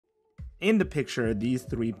In the picture, these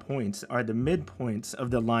 3 points are the midpoints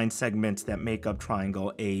of the line segments that make up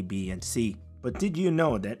triangle A, B, and C. But did you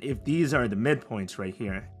know that if these are the midpoints right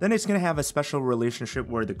here, then it's going to have a special relationship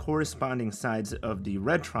where the corresponding sides of the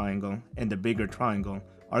red triangle and the bigger triangle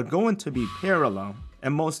are going to be parallel,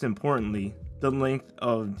 and most importantly, the length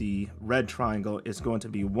of the red triangle is going to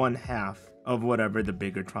be 1/2 of whatever the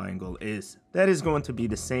bigger triangle is. That is going to be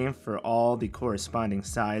the same for all the corresponding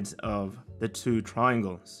sides of the 2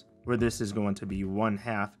 triangles, where this is going to be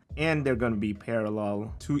 1/2, and they're going to be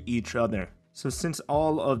parallel to each other. So since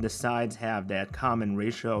all of the sides have that common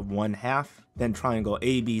ratio of 1/2, then triangle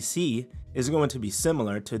ABC is going to be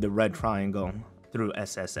similar to the red triangle through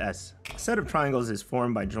SSS. A set of triangles is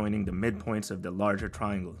formed by joining the midpoints of the larger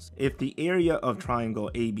triangles. If the area of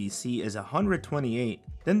triangle ABC is 128,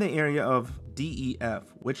 then the area of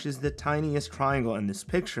DEF, which is the tiniest triangle in this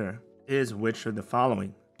picture, is which of the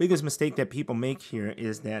following? Biggest mistake that people make here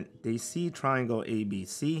is that they see triangle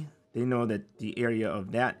ABC, they know that the area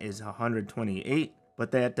of that is 128,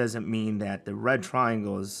 but that doesn't mean that the red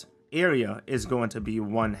triangle's area is going to be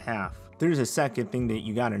 1/2. There's a second thing that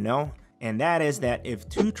you gotta know, and that is that if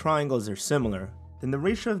 2 triangles are similar, then the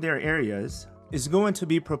ratio of their areas is going to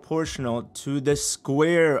be proportional to the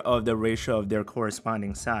square of the ratio of their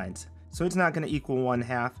corresponding sides. So it's not going to equal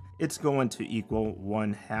 1/2, it's going to equal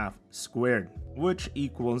 1/2 squared, which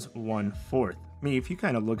equals 1/4. I mean, if you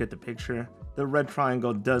kind of look at the picture, the red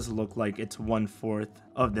triangle does look like it's 1/4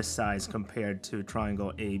 of the size compared to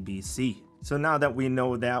triangle ABC. So now that we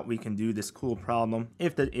know that, we can do this cool problem.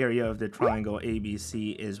 If the area of the triangle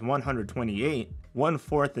ABC is 128,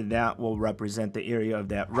 1/4 of that will represent the area of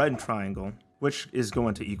that red triangle, which is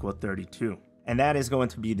going to equal 32. And that is going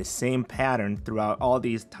to be the same pattern throughout all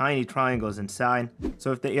these tiny triangles inside.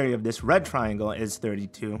 So if the area of this red triangle is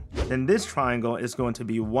 32, then this triangle is going to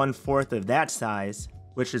be 1/4 of that size,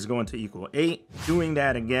 which is going to equal 8. Doing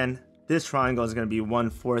that again, this triangle is going to be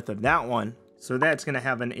 1/4 of that one. So that's going to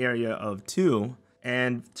have an area of 2.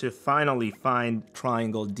 And to finally find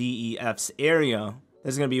triangle DEF's area,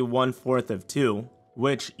 that's going to be 1/4 of 2,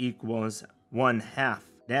 which equals 1/2.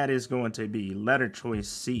 That is going to be letter choice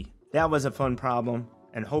C. That was a fun problem,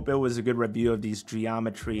 and hope it was a good review of these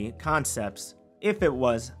geometry concepts. If it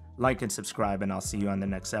was, like and subscribe, and I'll see you on the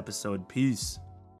next episode. Peace.